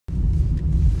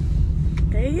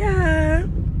Hey, yeah.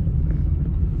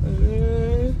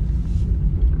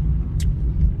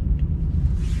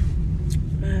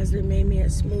 My husband made me a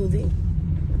smoothie.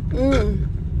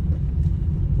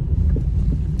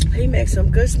 He makes some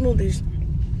good smoothies.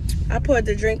 I poured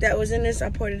the drink that was in this.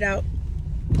 I poured it out.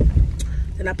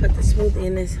 Then I put the smoothie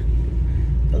in this.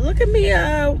 But look at me.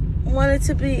 Wanted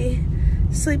to be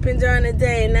sleeping during the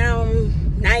day. Now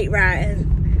I'm night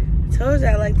riding. I told you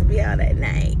I like to be out at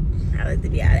night. I like to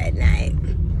be out at night.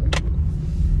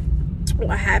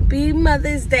 Well, happy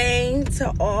Mother's Day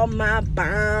to all my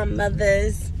bomb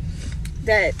mothers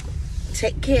that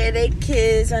take care of their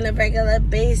kids on a regular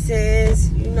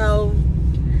basis. You know,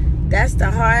 that's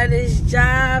the hardest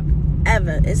job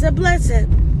ever. It's a blessing,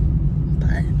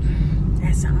 but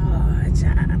that's a hard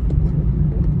job.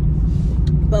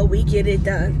 But we get it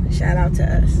done. Shout out to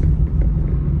us.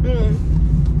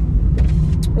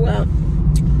 Well,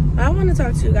 what I want to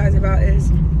talk to you guys about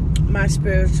is my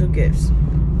spiritual gifts.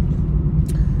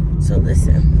 So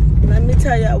listen, let me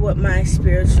tell y'all what my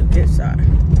spiritual gifts are.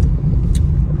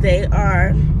 They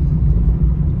are,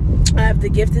 I have the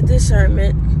gift of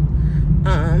discernment.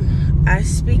 I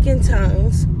speak in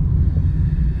tongues.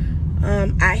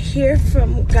 I hear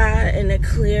from God in a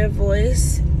clear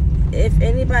voice. If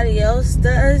anybody else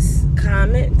does,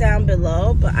 comment down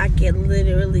below, but I can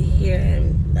literally hear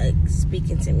him like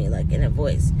speaking to me like in a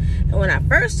voice. And when I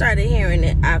first started hearing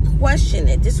it, I questioned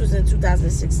it. This was in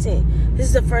 2016. This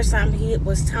is the first time he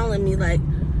was telling me like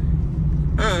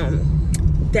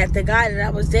that the guy that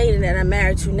I was dating, that I'm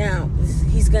married to now,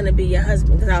 he's gonna be your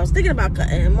husband. Because I was thinking about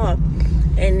cutting him off,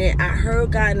 and then I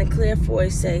heard God in a clear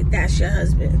voice say, "That's your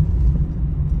husband."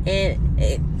 And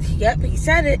yep, he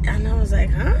said it, and I was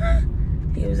like, huh?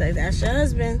 He was like, "That's your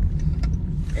husband."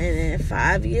 And then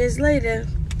 5 years later,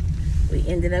 we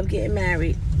ended up getting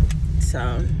married.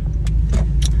 So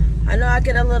I know I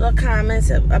get a little comments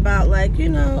about like, you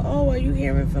know, oh, are you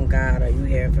hearing from God? Are you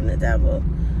hearing from the devil?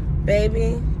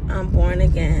 Baby, I'm born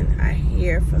again. I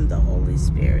hear from the Holy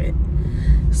Spirit.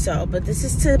 So, but this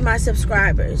is to my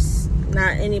subscribers,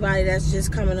 not anybody that's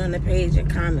just coming on the page and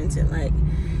commenting. Like,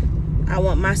 I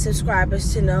want my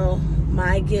subscribers to know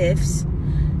my gifts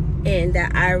and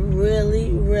that I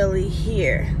really, really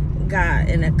hear God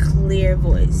in a clear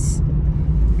voice.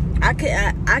 I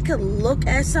could look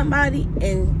at somebody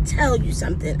and tell you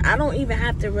something. I don't even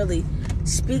have to really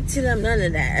speak to them, none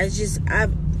of that. It's just,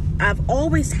 I've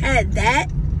always had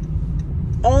that.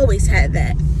 Always had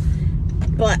that.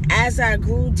 But as I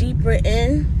grew deeper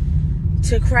in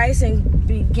to Christ and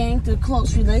began to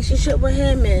close relationship with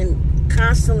him and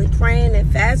constantly praying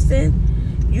and fasting,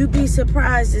 you'd be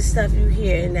surprised at stuff you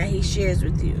hear and that he shares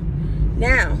with you.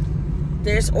 Now,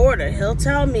 there's order. He'll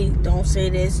tell me, don't say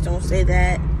this, don't say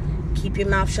that. Keep your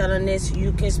mouth shut on this.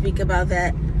 You can speak about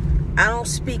that. I don't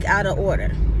speak out of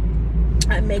order.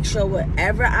 I make sure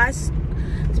whatever I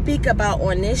speak about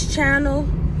on this channel,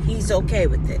 he's okay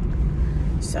with it.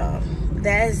 So,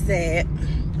 that's that.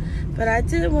 But I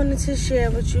did want to share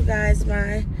with you guys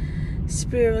my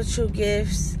spiritual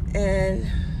gifts. And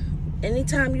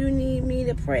anytime you need me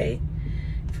to pray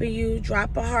for you,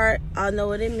 drop a heart. I'll know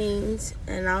what it means,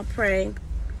 and I'll pray.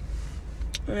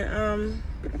 And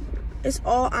it's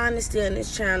all honesty on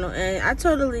this channel, and I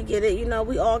totally get it. You know,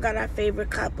 we all got our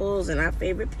favorite couples and our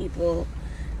favorite people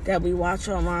that we watch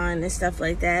online and stuff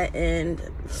like that. And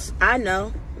I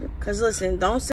know, because listen, don't say